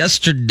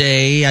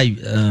Yesterday,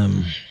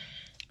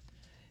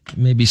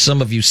 maybe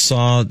some of you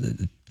saw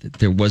that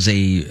there was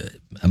a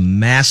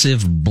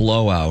massive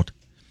blowout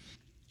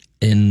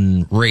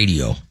in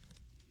radio.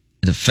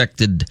 It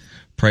affected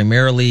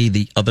primarily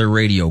the other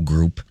radio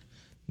group,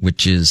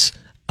 which is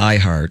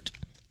iHeart.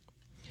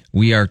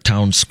 We are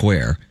Town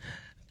Square.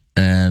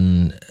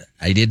 And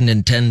I didn't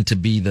intend to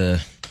be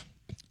the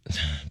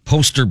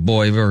poster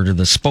boy or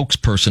the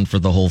spokesperson for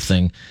the whole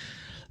thing,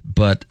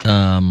 but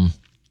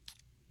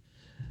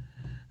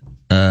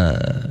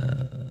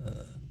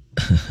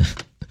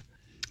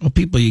well,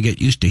 people you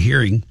get used to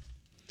hearing.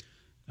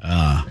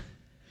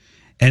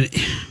 And,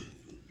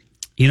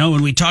 you know,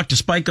 when we talked to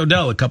Spike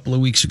O'Dell a couple of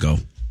weeks ago,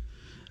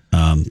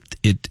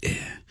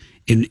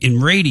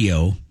 in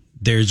radio,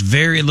 there's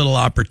very little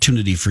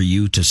opportunity for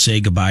you to say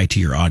goodbye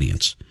to your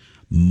audience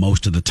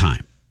most of the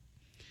time.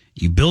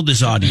 You build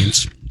this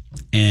audience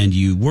and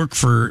you work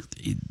for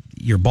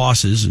your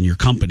bosses and your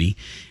company,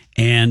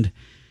 and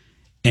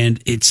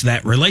it's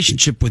that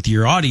relationship with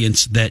your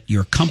audience that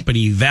your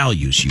company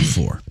values you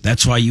for.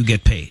 That's why you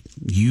get paid.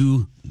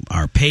 You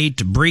are paid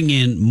to bring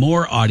in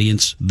more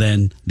audience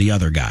than the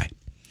other guy.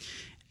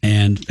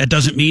 And that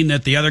doesn't mean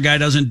that the other guy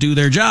doesn't do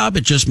their job.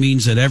 It just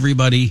means that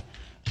everybody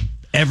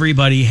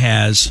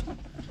has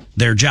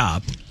their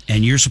job,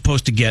 and you're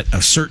supposed to get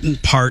a certain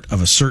part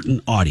of a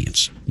certain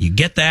audience. You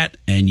get that,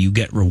 and you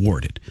get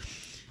rewarded.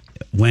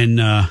 When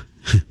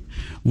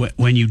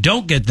you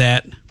don't get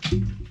that,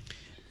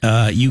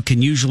 you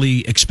can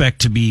usually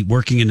expect to be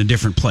working in a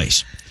different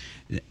place.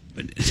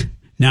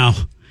 Now,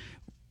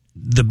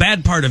 the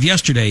bad part of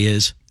yesterday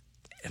is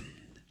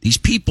these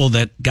people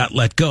that got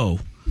let go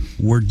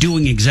were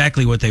doing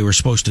exactly what they were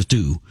supposed to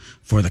do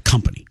for the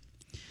company.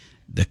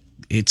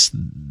 It's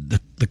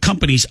the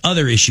company's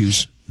other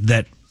issues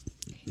that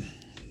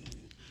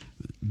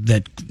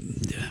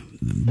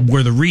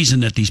were the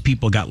reason that these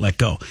people got let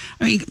go.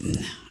 I mean,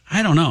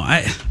 I don't know.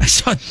 I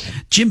saw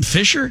Jim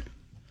Fisher.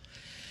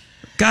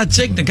 God's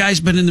sake, the guy's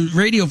been in the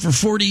radio for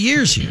 40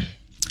 years here,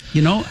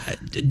 you know,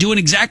 doing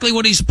exactly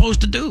what he's supposed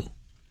to do.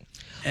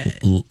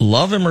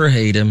 Love him or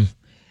hate him,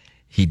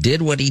 he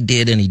did what he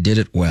did, and he did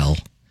it well.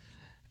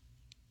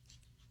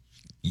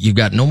 You've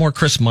got no more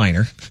Chris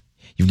Minor.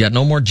 You've got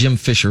no more Jim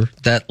Fisher.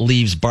 That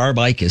leaves Barb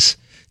Ickes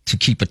to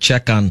keep a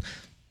check on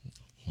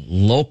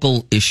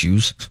local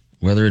issues,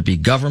 whether it be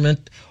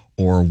government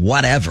or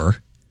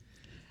whatever.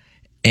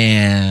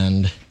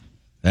 And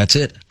that's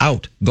it.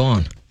 Out.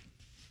 Gone.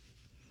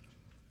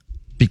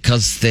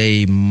 Because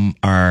they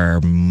are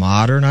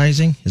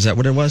modernizing? Is that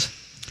what it was?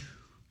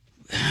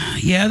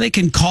 Yeah, they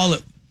can call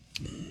it,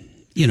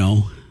 you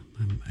know,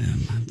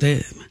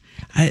 they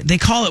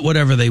call it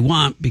whatever they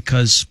want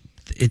because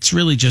it's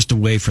really just a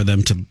way for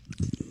them to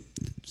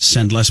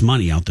send less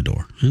money out the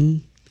door.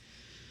 And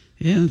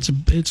yeah, it's a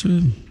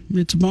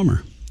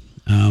bummer.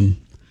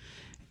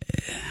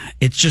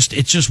 It's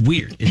just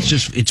weird.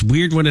 It's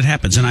weird when it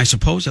happens. And I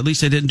suppose at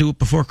least they didn't do it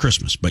before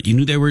Christmas, but you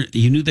knew they were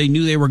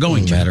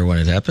going to. No matter when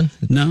it happened.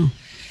 No.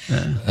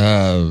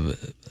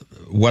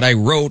 What I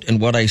wrote and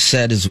what I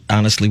said is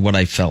honestly what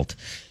I felt.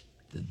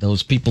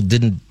 Those people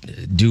didn't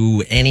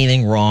do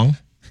anything wrong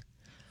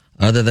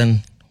other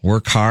than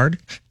work hard,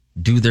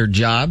 do their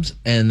jobs,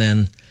 and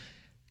then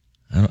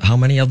how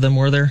many of them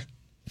were there?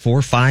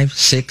 4, 5,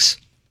 6,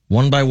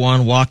 one by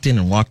one, walked in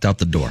and walked out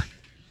the door.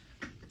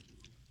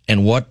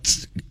 And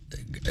what's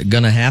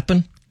going to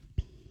happen?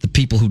 The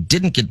people who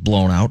didn't get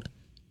blown out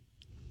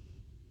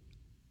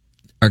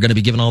are going to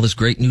be given all this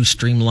great new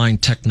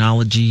streamlined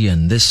technology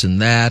and this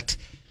and that.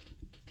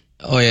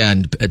 Oh, yeah,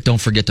 and don't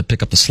forget to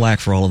pick up the slack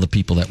for all of the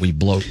people that we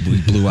blew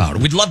out.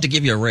 We'd love to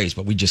give you a raise,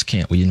 but we just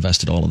can't. We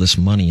invested all of this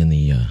money in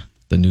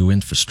the new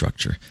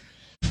infrastructure.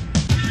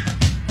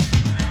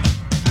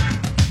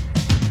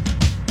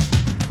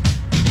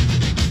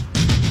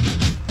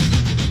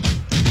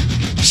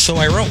 So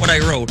I wrote what I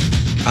wrote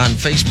on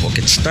Facebook.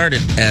 It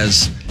started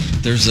as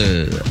there's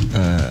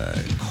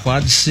a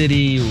Quad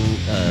City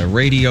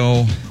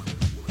radio.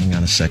 Hang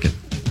on a second.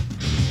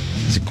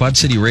 Is it Quad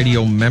City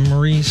Radio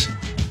Memories?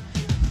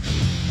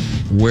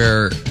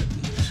 Where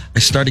I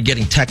started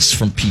getting texts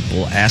from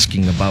people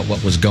asking about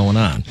what was going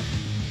on.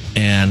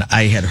 And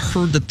I had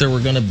heard that there were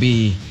going to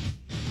be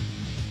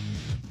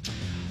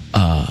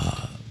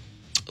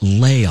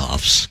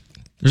layoffs.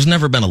 There's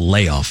never been a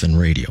layoff in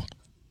radio.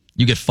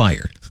 You get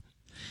fired.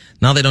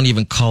 Now they don't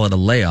even call it a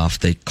layoff.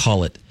 They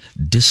call it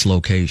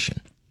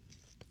dislocation.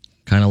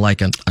 Kind of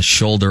like a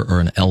shoulder or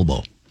an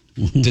elbow.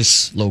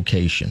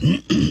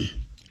 Dislocation.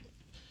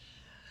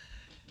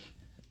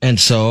 And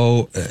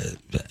so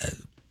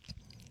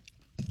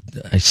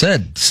I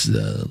said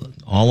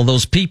all of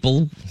those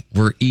people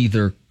were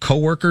either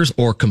coworkers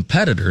or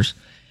competitors,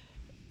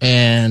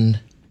 and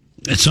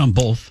it's on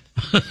both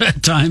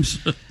at times.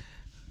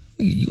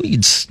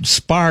 You'd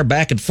spar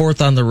back and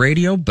forth on the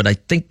radio, but I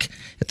think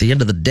at the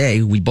end of the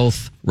day, we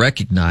both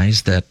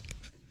recognize that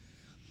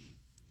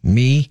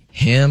me,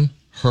 him,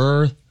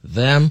 her,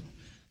 them,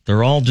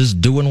 they're all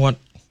just doing what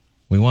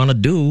we want to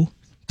do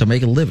to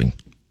make a living.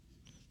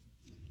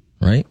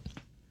 Right?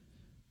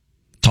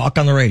 talk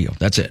on the radio.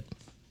 That's it.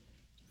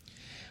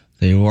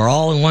 They were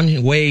all in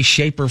one way,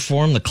 shape, or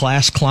form the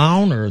class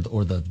clown or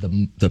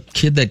the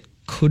kid that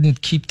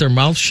couldn't keep their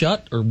mouth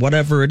shut or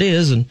whatever it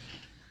is. And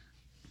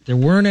there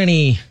weren't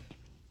any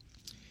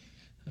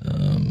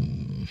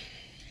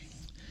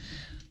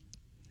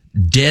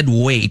dead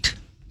weight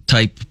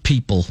type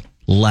people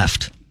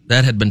left.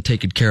 That had been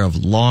taken care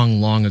of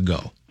long, long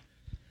ago.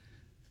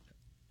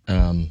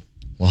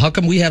 Well, how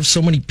come we have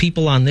so many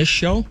people on this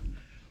show?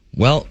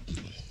 Well,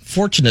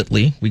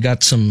 fortunately, we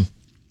got some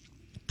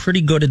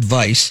pretty good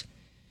advice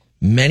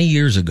many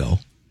years ago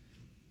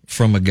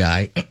from a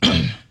guy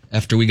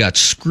after we got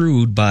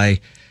screwed by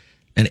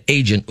an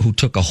agent who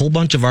took a whole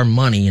bunch of our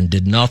money and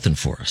did nothing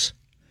for us.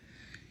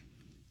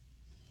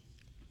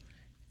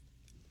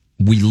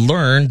 We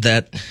learned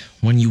that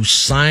when you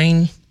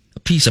sign a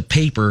piece of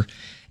paper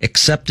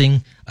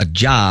accepting a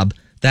job,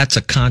 that's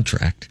a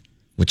contract,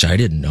 which I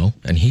didn't know,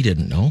 and he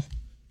didn't know.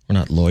 We're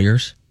not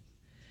lawyers.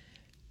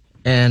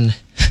 And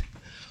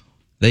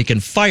they can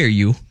fire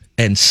you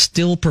and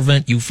still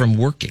prevent you from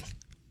working.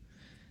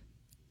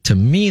 To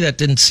me, that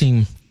didn't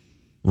seem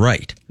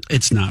right.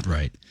 It's not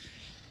right.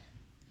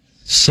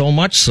 So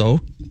much so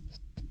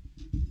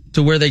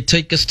to where they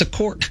take us to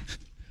court.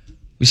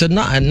 We said,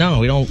 no,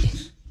 we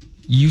don't.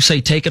 You say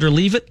take it or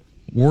leave it,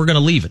 we're going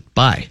to leave it.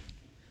 Bye.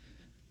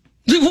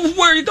 Where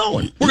are you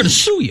going? We're going to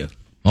sue you.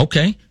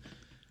 Okay.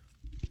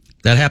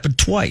 That happened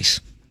twice.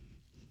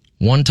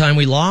 One time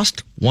we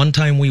lost, one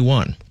time we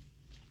won.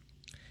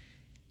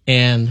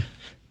 And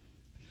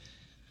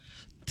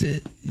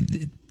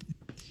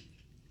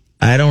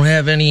I don't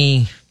have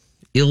any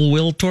ill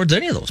will towards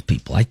any of those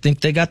people. I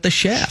think they got the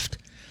shaft.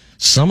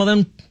 Some of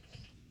them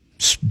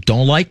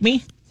don't like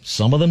me.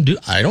 Some of them do.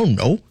 I don't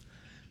know.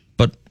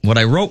 But what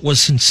I wrote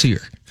was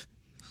sincere.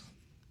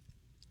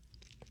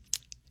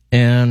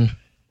 And,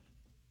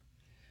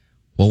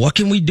 well, what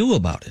can we do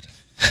about it?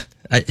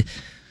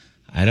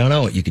 I don't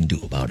know what you can do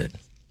about it.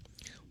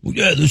 Well,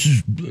 yeah, this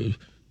is,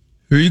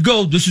 here you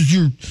go. This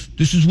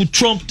is what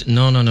Trump.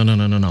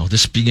 No.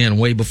 This began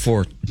way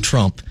before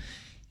Trump.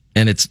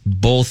 And it's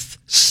both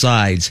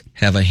sides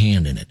have a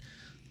hand in it.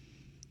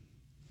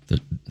 The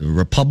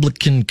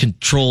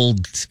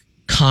Republican-controlled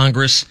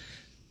Congress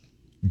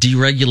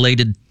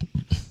deregulated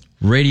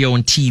radio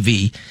and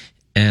TV,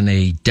 and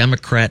a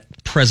Democrat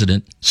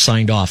president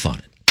signed off on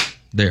it.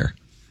 There.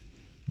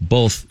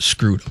 Both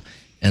screwed them.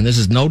 And this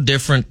is no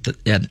different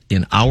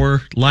in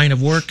our line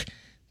of work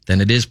than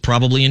it is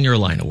probably in your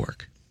line of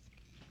work.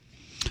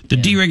 The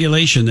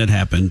deregulation that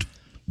happened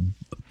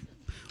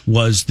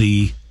was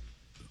the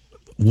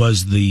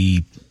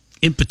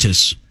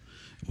impetus.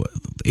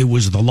 It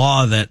was the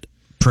law that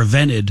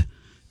prevented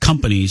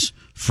companies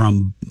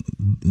from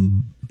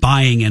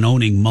buying and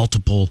owning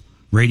multiple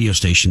radio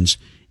stations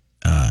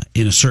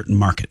in a certain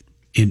market,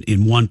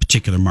 in one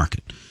particular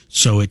market.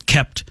 So it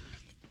kept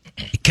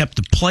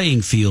the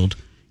playing field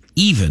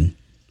even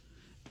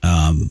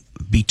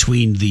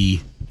between the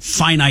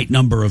finite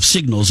number of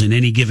signals in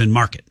any given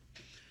market.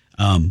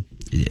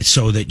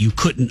 So that you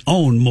couldn't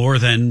own more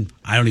than,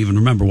 I don't even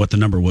remember what the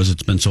number was.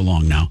 It's been so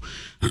long now.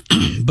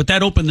 But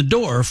that opened the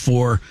door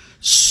for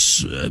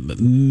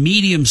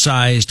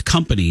medium-sized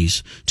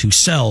companies to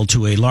sell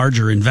to a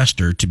larger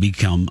investor to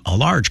become a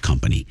large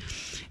company.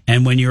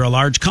 And when you're a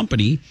large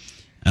company,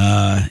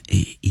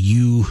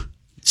 you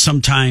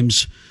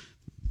sometimes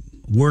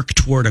work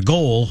toward a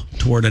goal,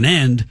 toward an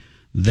end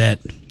that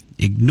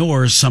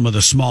ignores some of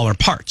the smaller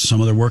parts,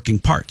 some of the working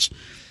parts.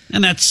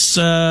 And that's,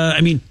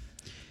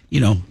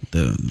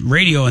 the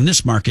radio in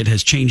this market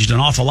has changed an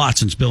awful lot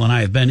since Bill and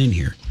I have been in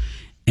here.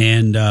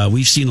 And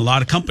we've seen a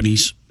lot of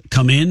companies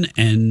come in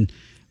and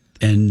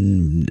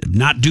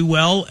not do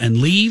well and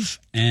leave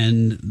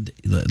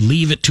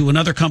it to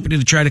another company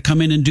to try to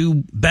come in and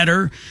do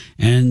better.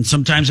 And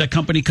sometimes that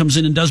company comes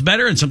in and does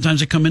better, and sometimes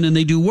they come in and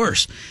they do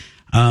worse.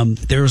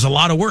 There's a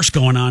lot of worse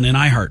going on in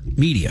iHeart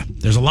Media.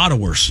 There's a lot of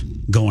worse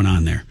going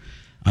on there.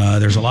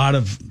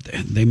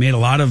 They made a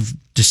lot of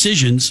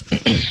decisions.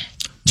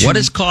 What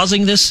is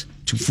causing this?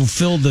 To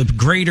fulfill the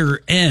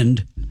greater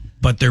end,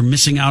 but they're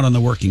missing out on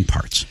the working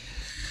parts.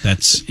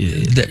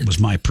 That was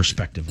my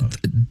perspective of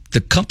it.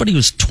 The company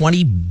was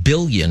 $20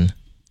 billion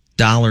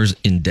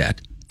in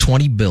debt.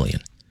 $20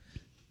 billion.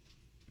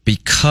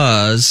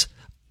 Because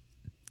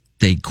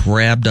they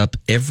grabbed up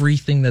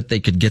everything that they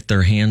could get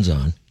their hands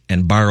on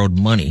and borrowed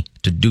money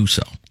to do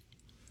so.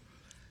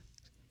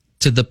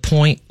 To the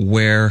point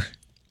where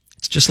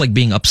it's just like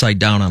being upside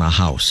down on a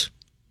house.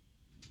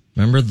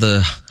 Remember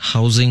the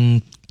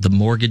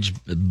mortgage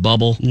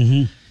bubble?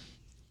 Mm-hmm.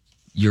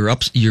 You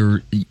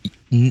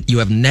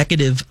have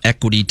negative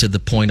equity to the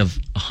point of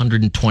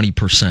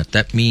 120%.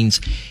 That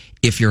means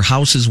if your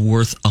house is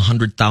worth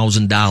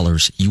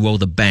 $100,000, you owe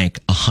the bank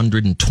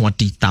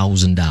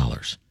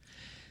 $120,000.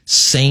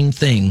 Same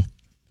thing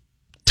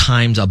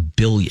times $1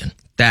 billion.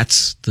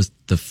 That's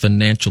the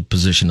financial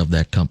position of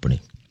that company.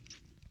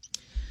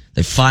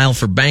 They file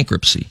for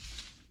bankruptcy.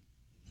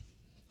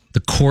 The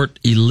court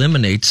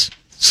eliminates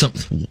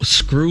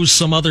screws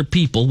some other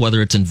people,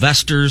 whether it's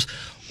investors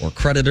or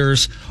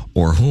creditors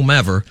or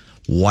whomever,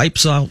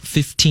 wipes out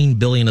 $15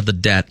 billion of the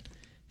debt,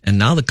 and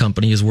now the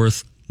company is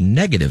worth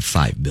negative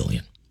 $5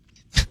 billion.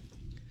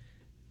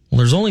 Well,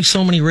 there's only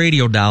so many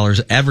radio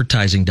dollars,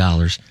 advertising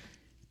dollars,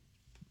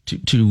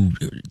 to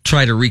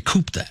try to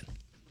recoup that.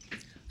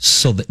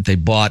 So that they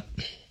bought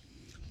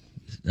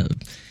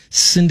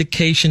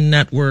syndication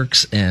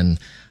networks and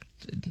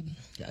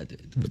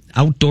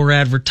outdoor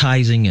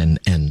advertising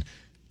and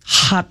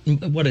hot,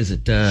 what is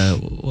it?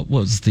 What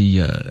was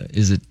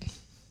is it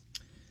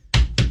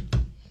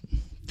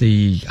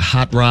the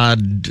hot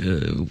rod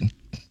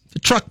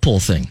truck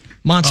pull thing?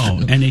 Monster. Oh,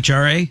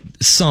 NHRA?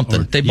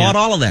 Something. They bought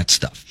all of that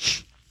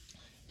stuff.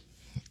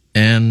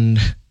 And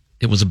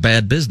it was a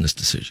bad business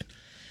decision.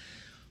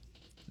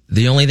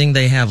 The only thing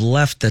they have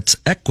left that's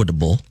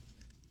equitable,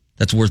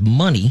 that's worth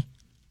money,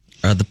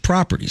 are the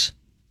properties,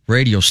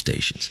 radio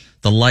stations,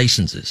 the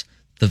licenses,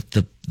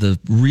 the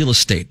real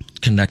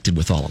estate connected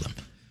with all of them.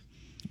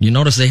 You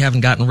notice they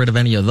haven't gotten rid of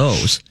any of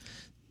those.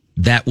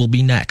 That will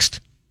be next.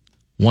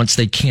 Once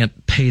they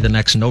can't pay the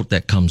next note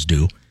that comes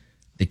due,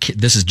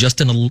 this is just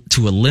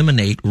to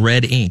eliminate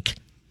red ink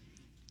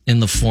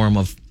in the form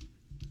of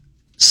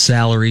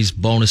salaries,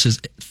 bonuses.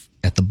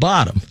 At the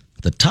bottom,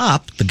 the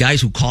top, the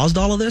guys who caused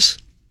all of this,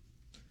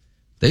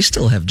 they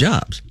still have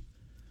jobs.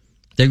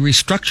 They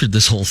restructured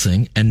this whole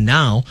thing, and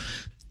now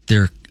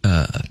they're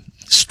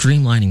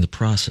streamlining the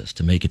process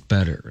to make it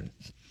better.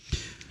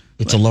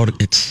 It's a load of...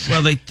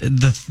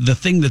 the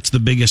thing that's the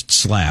biggest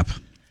slap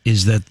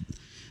is that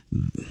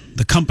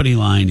the company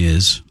line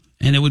is,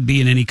 and it would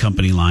be in any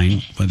company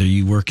line, whether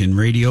you work in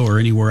radio or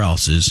anywhere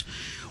else, is,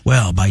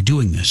 well, by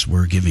doing this,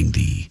 we're giving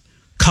the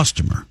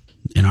customer,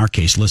 in our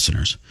case,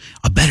 listeners,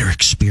 a better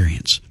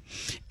experience.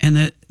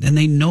 And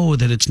they know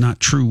that it's not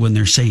true when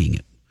they're saying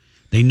it.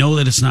 They know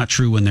that it's not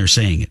true when they're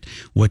saying it.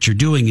 What you're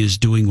doing is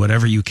doing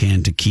whatever you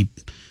can to keep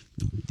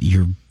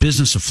your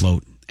business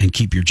afloat and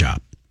keep your job.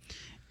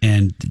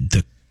 And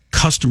the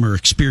customer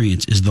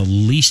experience is the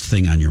least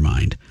thing on your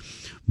mind.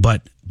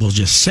 But we'll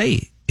just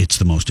say it's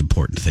the most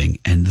important thing.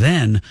 And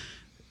then,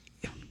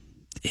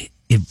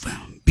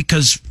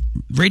 because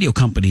radio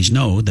companies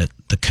know that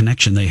the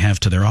connection they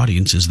have to their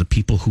audience is the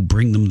people who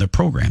bring them their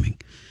programming.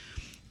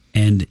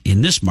 And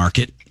in this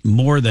market,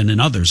 more than in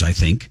others, I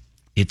think,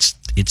 it's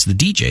the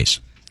DJs.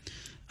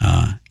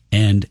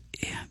 And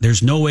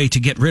there's no way to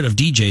get rid of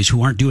DJs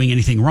who aren't doing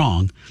anything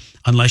wrong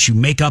unless you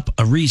make up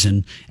a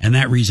reason, and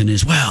that reason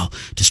is, well,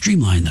 to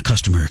streamline the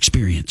customer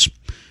experience.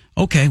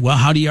 Okay, well,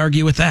 how do you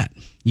argue with that?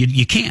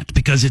 You can't,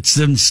 because it's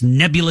this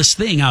nebulous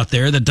thing out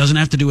there that doesn't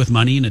have to do with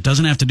money, and it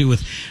doesn't have to do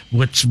with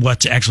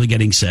what's actually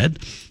getting said.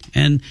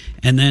 And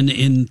then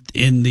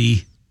in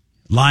the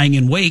lying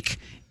in wake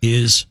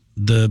is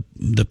the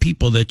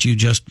people that you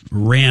just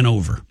ran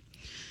over.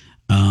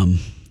 And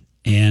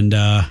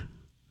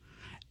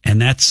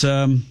that's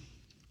the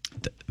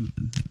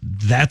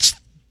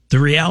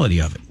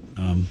reality of it.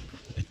 I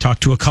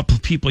talked to a couple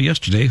of people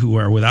yesterday who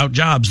are without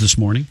jobs this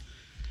morning,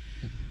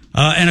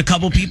 and a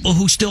couple of people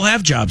who still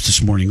have jobs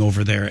this morning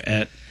over there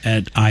at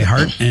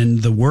iHeart,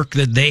 and the work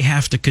that they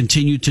have to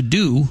continue to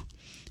do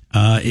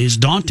is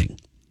daunting.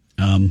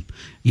 I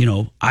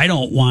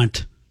don't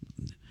want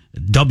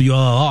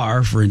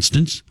WLR, for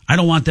instance. I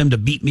don't want them to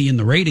beat me in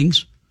the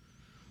ratings,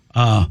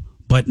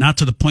 but not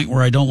to the point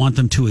where I don't want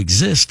them to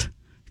exist,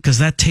 because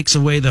that takes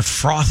away the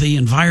frothy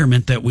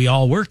environment that we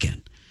all work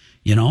in.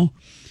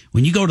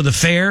 When you go to the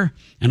fair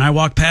and I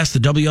walk past the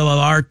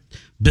WLR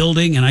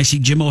building and I see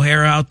Jim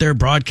O'Hara out there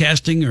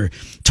broadcasting or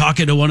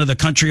talking to one of the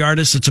country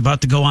artists that's about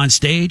to go on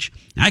stage,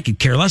 I could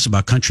care less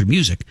about country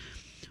music.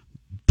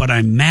 But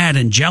I'm mad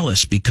and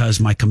jealous because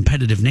my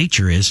competitive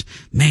nature is,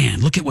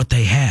 man, look at what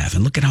they have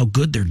and look at how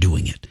good they're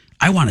doing it.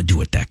 I want to do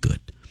it that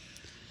good.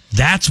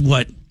 That's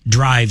what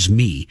drives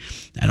me.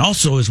 That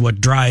also is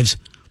what drives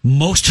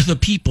most of the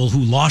people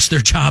who lost their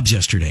jobs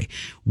yesterday.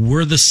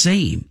 We're the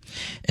same.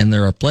 And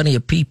there are plenty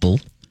of people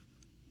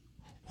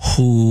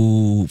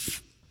who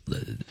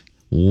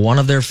one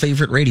of their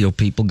favorite radio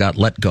people got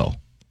let go.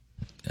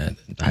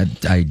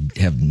 I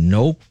have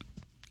no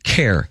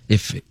care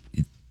if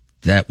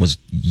that was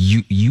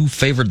you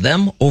favored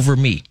them over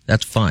me.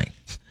 That's fine.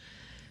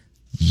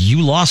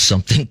 You lost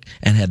something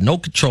and had no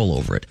control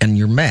over it, and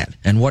you're mad.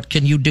 And what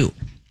can you do?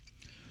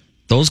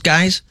 Those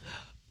guys,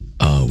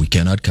 we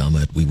cannot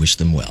comment. We wish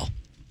them well.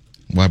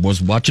 I was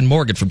watching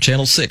Morgan from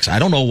Channel 6. I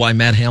don't know why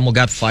Matt Hamill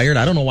got fired.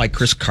 I don't know why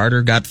Chris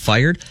Carter got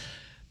fired.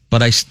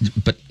 But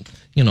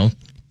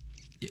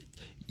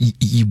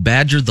you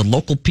badger the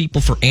local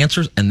people for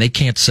answers, and they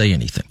can't say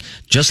anything.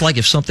 Just like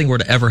if something were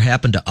to ever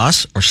happen to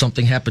us or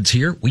something happens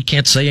here, we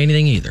can't say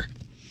anything either.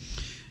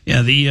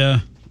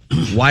 Yeah,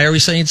 Why are we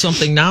saying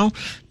something now?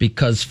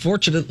 Because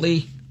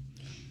fortunately,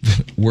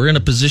 we're in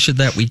a position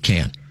that we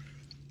can.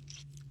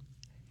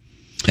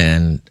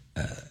 And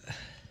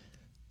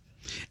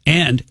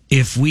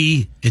if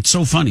it's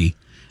so funny.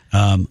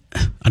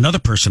 Another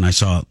person I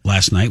saw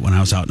last night when I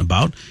was out and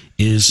about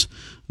is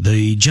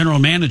the general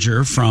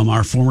manager from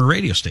our former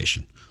radio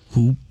station,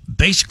 who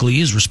basically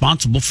is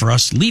responsible for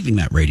us leaving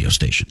that radio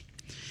station.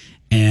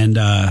 And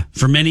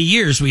for many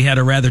years, we had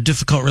a rather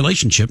difficult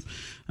relationship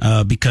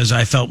because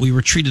I felt we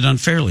were treated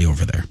unfairly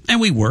over there.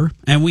 And we were.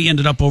 And we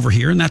ended up over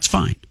here, and that's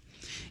fine.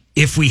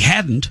 If we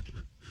hadn't,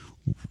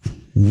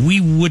 we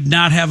would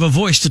not have a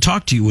voice to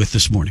talk to you with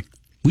this morning.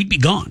 We'd be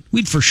gone.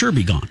 We'd for sure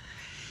be gone.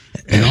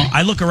 You know,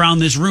 I look around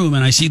this room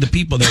and I see the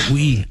people that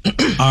we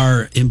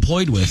are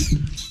employed with,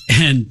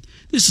 and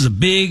this is a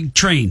big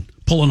train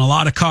pulling a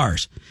lot of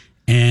cars.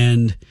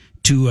 And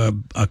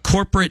to a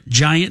corporate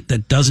giant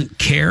that doesn't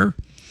care,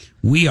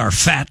 we are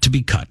fat to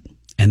be cut.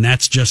 And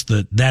that is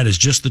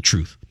just the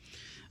truth.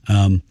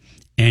 And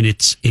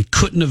it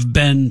couldn't have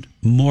been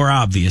more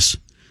obvious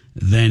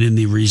than in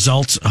the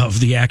results of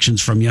the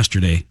actions from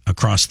yesterday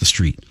across the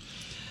street.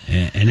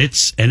 And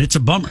it's a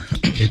bummer.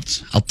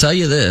 I'll tell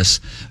you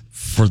this,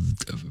 for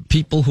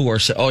people who are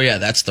saying, "Oh yeah,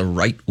 that's the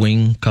right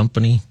wing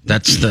company.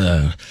 That's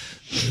the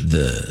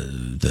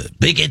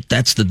bigot.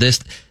 That's the this."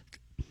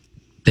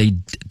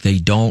 They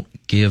don't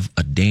give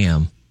a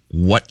damn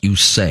what you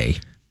say,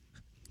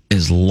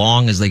 as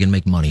long as they can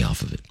make money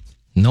off of it.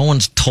 No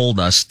one's told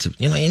us to.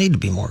 You need to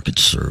be more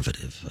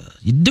conservative.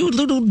 You do a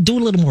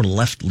little more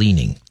left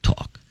leaning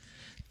talk.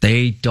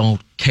 They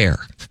don't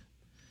care.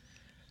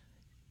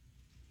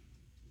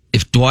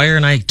 If Dwyer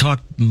and I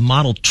talk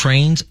model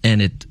trains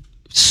and it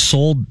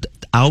sold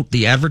out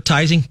the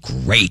advertising,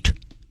 great.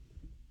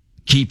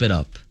 Keep it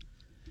up.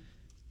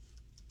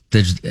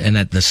 And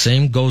that the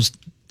same goes.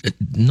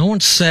 No one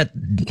sat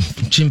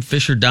Jim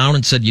Fisher down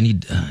and said, "You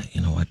need,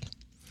 you know what?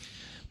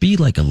 Be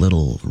like a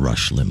little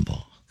Rush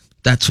Limbaugh.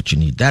 That's what you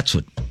need. That's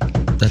what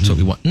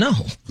we want."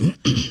 No.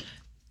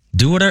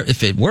 Do whatever.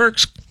 If it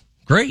works,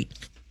 great.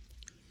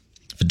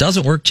 If it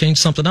doesn't work, change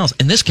something else.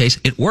 In this case,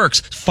 it works.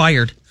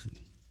 Fired.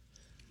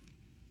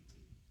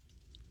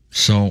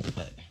 So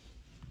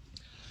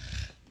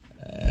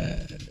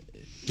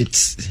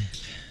it's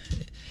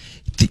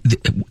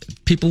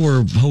people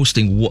were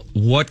hosting.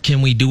 What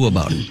can we do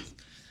about it?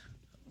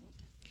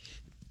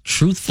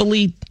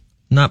 Truthfully,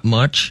 not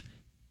much.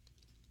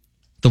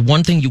 The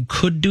one thing you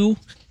could do,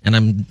 and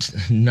I'm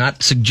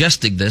not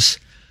suggesting this,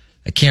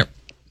 I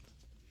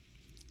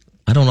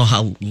don't know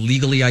how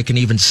legally I can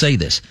even say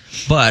this,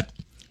 but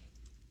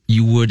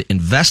you would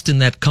invest in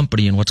that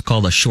company in what's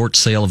called a short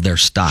sale of their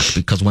stock,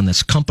 because when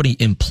this company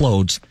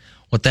implodes,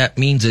 what that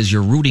means is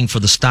you're rooting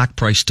for the stock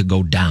price to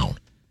go down.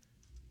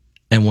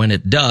 And when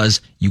it does,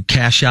 you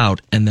cash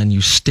out and then you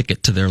stick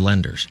it to their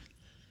lenders.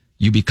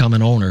 You become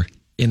an owner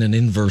in an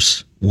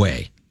inverse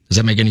way. Does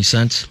that make any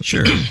sense?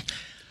 Sure.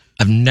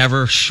 I've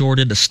never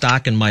shorted a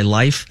stock in my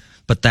life,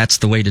 but that's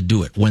the way to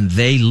do it. When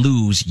they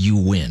lose, you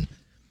win.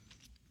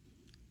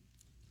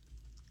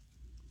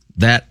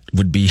 That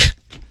would be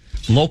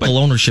local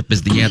ownership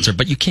is the answer,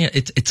 but you can't.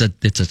 It's an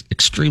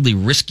extremely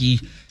risky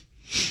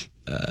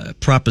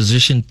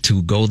proposition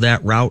to go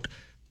that route.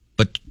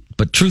 But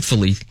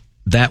truthfully,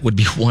 that would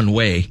be one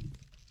way.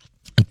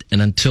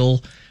 And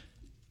until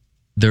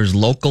there's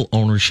local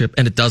ownership,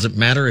 and it doesn't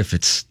matter if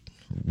it's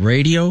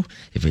radio,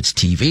 if it's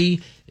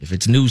TV, if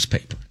it's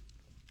newspaper,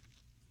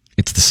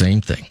 it's the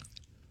same thing.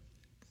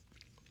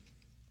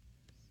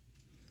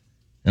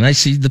 And I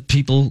see the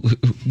people,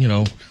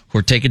 who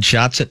are taking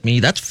shots at me.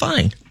 That's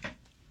fine.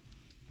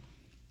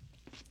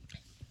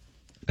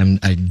 And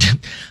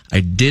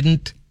I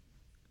didn't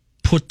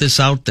put this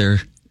out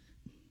there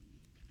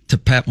to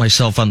pat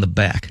myself on the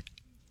back.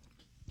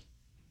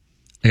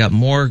 I got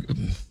more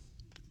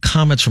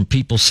comments from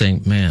people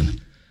saying, "Man,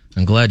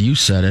 I'm glad you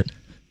said it."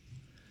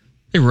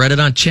 They read it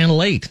on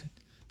Channel 8.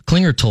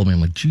 Klinger told me.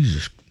 I'm like,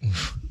 Jesus,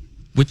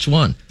 which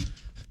one?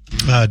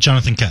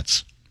 Jonathan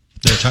Katz.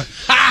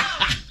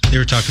 They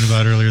were talking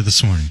about earlier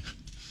this morning.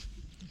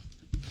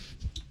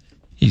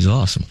 He's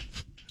awesome.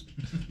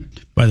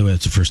 By the way,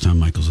 that's the first time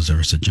Michaels has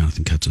ever said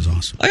Jonathan Katz is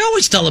awesome. I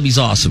always tell him he's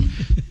awesome.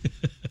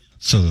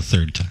 So the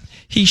third time.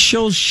 He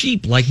shows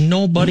sheep like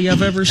nobody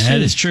I've ever seen.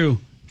 That is true.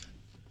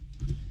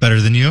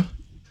 Better than you?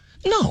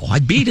 No, I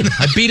beat him.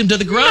 I beat him to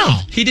the ground.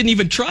 No. He didn't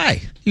even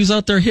try. He was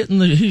out there hitting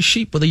his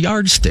sheep with a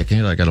yardstick. And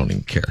he's like, "I don't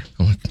even care."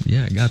 I'm like,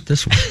 "Yeah, I got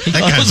this one."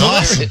 That guy's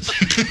awesome.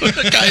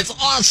 That guy's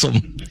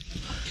awesome.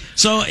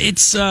 So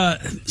it's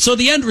so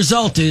the end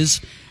result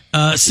is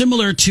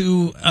similar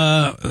to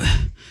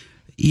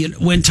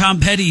when Tom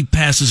Petty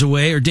passes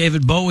away, or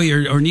David Bowie,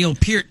 or Neil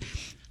Peart.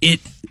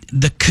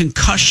 The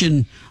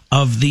concussion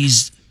of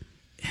these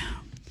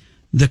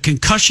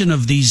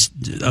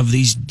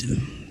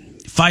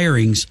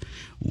firings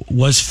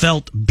was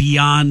felt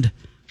beyond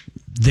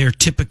their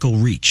typical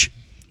reach,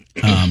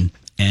 and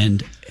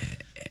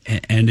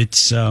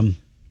it's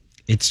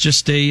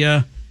just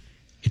a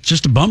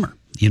bummer.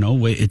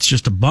 It's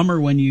just a bummer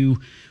when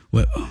you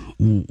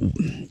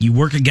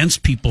work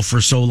against people for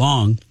so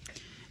long,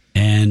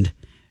 and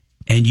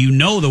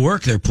the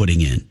work they're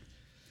putting in,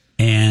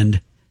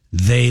 and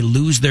they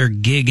lose their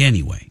gig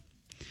anyway.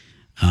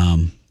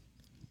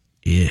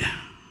 It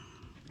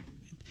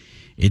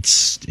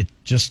just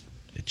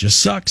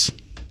sucks. It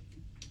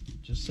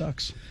just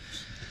sucks.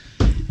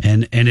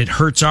 And it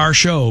hurts our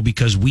show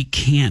because we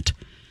can't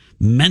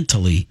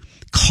mentally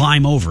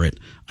climb over it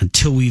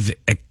until we've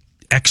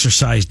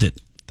exercised it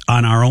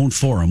on our own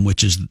forum,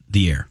 which is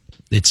the air.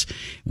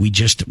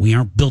 We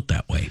aren't built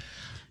that way.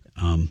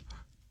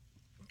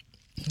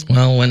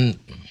 Well, when,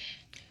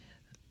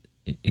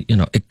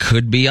 it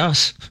could be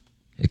us.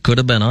 It could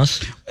have been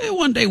us.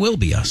 One day will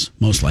be us,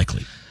 most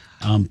likely.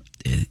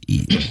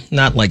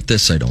 Not like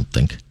this, I don't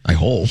think. I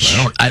hope.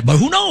 But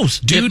who knows?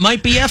 Dude, it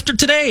might be after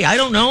today. I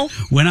don't know.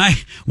 When I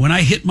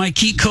hit my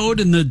key code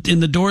in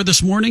the door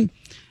this morning,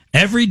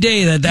 every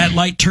day that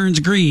light turns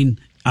green,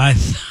 I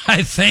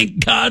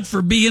thank God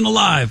for being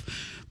alive.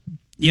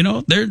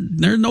 There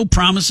are no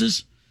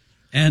promises,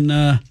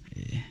 and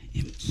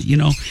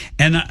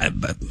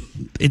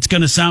it's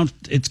going to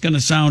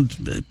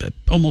sound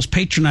almost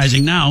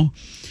patronizing now,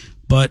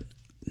 but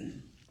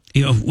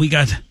we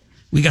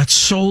got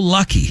so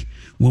lucky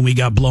when we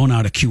got blown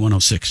out of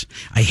Q106.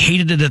 I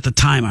hated it at the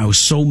time. I was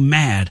so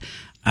mad.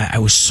 I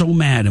was so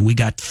mad, and we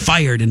got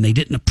fired, and they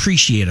didn't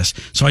appreciate us.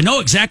 So I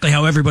know exactly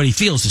how everybody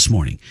feels this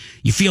morning.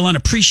 You feel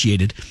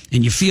unappreciated,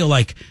 and you feel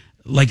like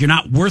you're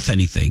not worth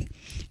anything,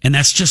 and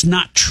that's just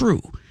not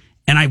true.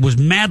 And I was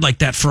mad like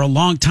that for a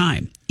long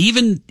time.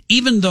 Even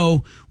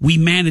though we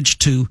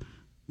managed to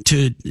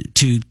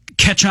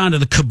catch on to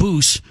the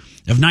caboose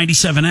of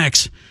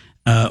 97X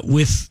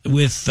with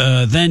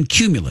then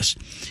Cumulus,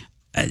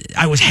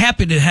 I was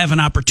happy to have an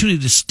opportunity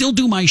to still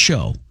do my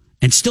show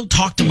and still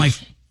talk to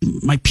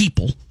my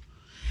people.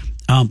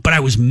 But I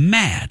was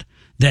mad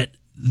that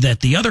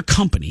the other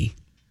company,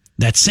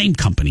 that same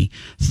company,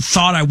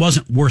 thought I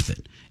wasn't worth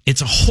it.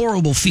 It's a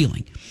horrible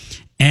feeling.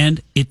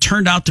 And it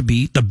turned out to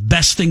be the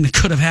best thing that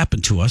could have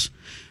happened to us,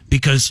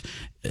 because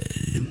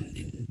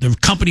the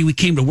company we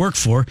came to work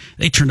for,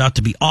 they turned out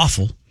to be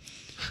awful.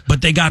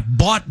 But they got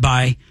bought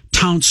by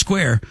Town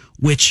Square,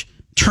 which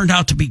turned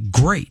out to be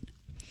great.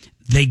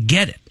 They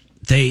get it.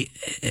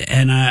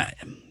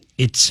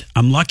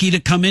 I'm lucky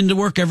to come into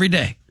work every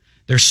day.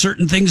 There's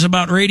certain things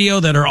about radio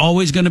that are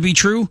always going to be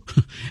true,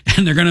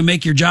 and they're going to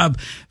make your job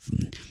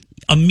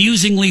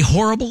amusingly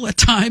horrible at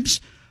times,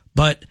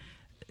 but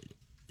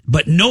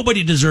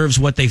nobody deserves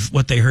what they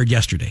heard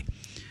yesterday.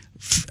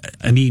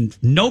 I mean,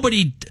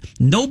 nobody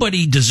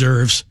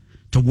deserves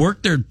to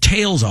work their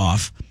tails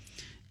off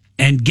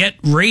and get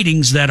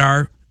ratings that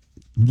are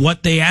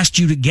what they asked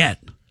you to get,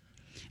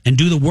 and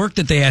do the work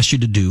that they asked you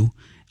to do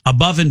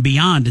above and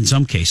beyond in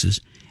some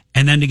cases,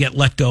 and then to get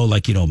let go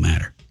like you don't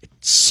matter. It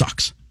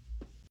sucks.